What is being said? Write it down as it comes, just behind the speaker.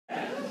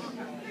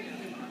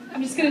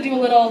I'm just going to do a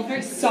little,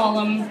 very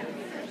solemn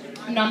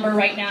number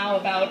right now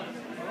about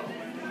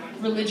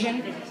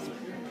religion.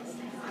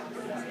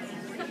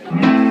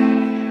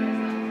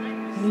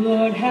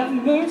 Lord, have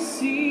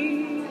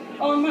mercy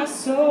on my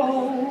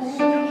soul,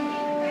 for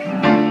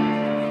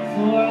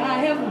I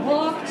have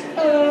walked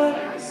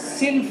a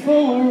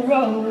sinful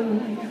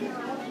road,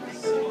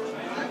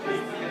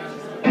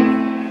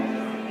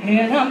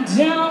 and I'm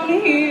down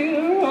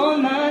here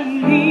on my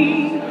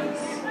knees.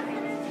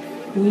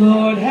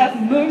 Lord,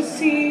 have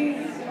mercy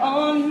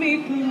on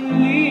me,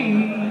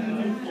 please.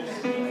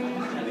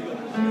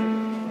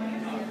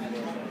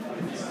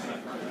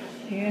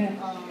 Yeah.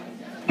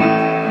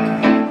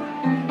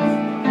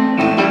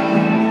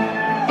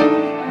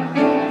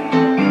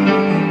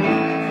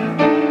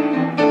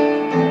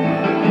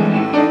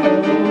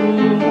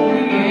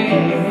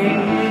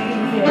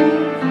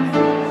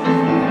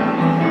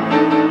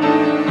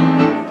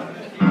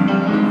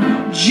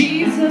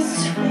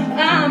 Jesus,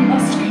 I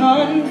must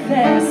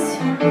confess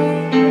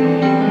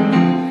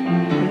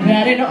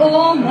that in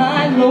all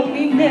my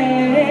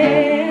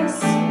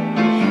loneliness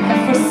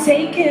I've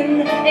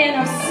forsaken and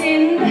I've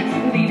sinned,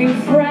 leaving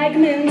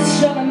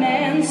fragments of a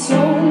man so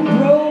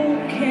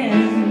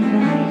broken.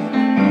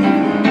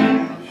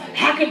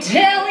 I could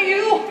tell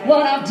you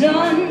what I've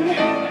done,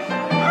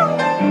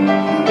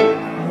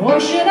 or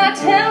should I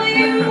tell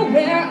you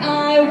where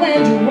I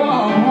went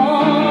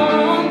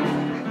wrong?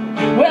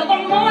 Well,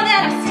 the more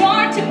that I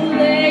start to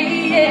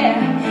play,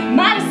 yeah,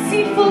 my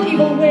deceitful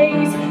evil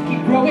ways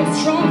keep growing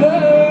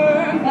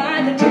stronger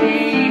by the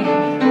day.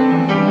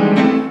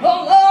 Oh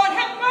Lord,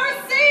 have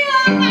mercy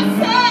on my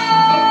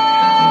soul,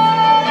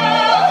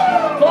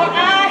 for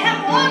I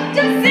have walked a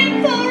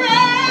sinful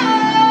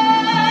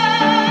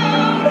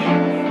road.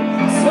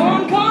 So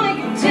I'm gonna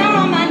get down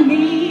on my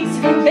knees,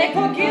 beg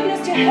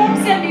forgiveness to help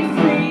set me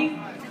free.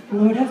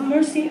 Lord, have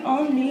mercy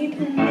on me,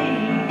 please.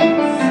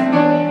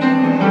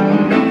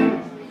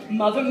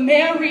 Mother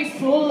Mary,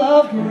 full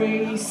of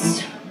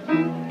grace,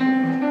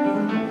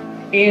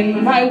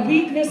 in my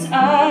weakness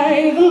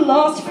I've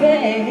lost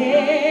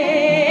faith.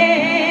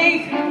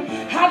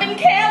 I've been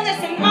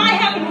careless and I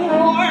have been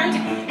warned,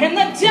 and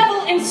the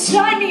devil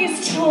inside me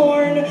is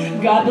torn.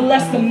 God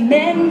bless the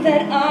men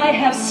that I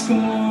have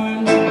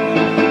scorned.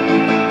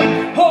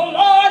 Oh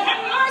Lord,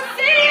 have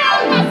mercy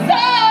on my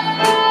soul,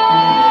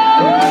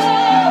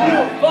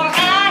 for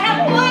I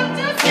have walked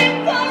a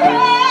sinful road.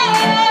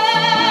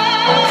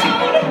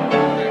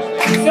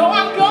 So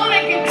I'm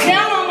gonna get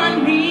down on my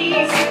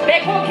knees,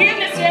 beg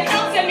forgiveness to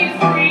help set me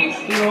free.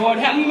 Lord,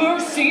 have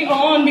mercy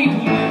on me,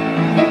 please.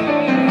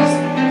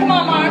 Come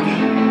on, Mark.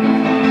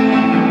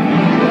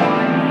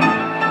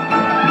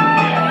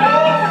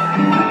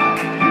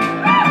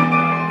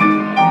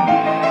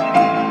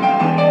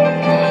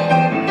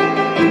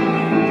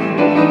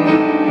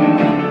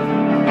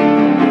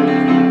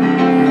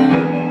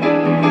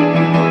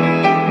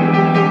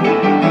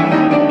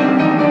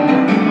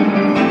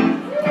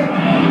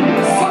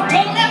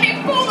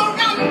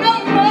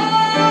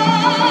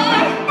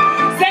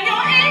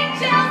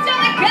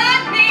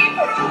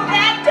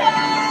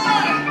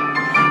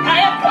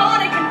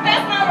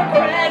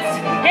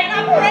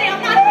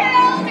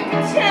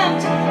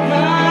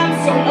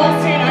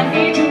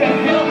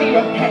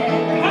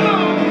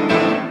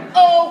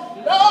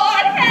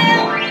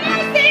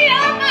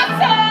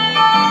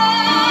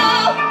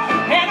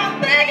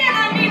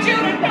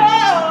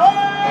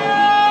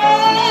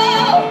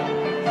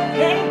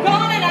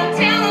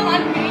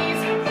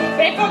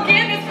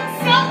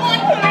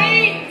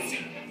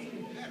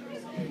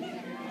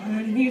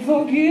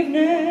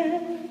 Forgiveness.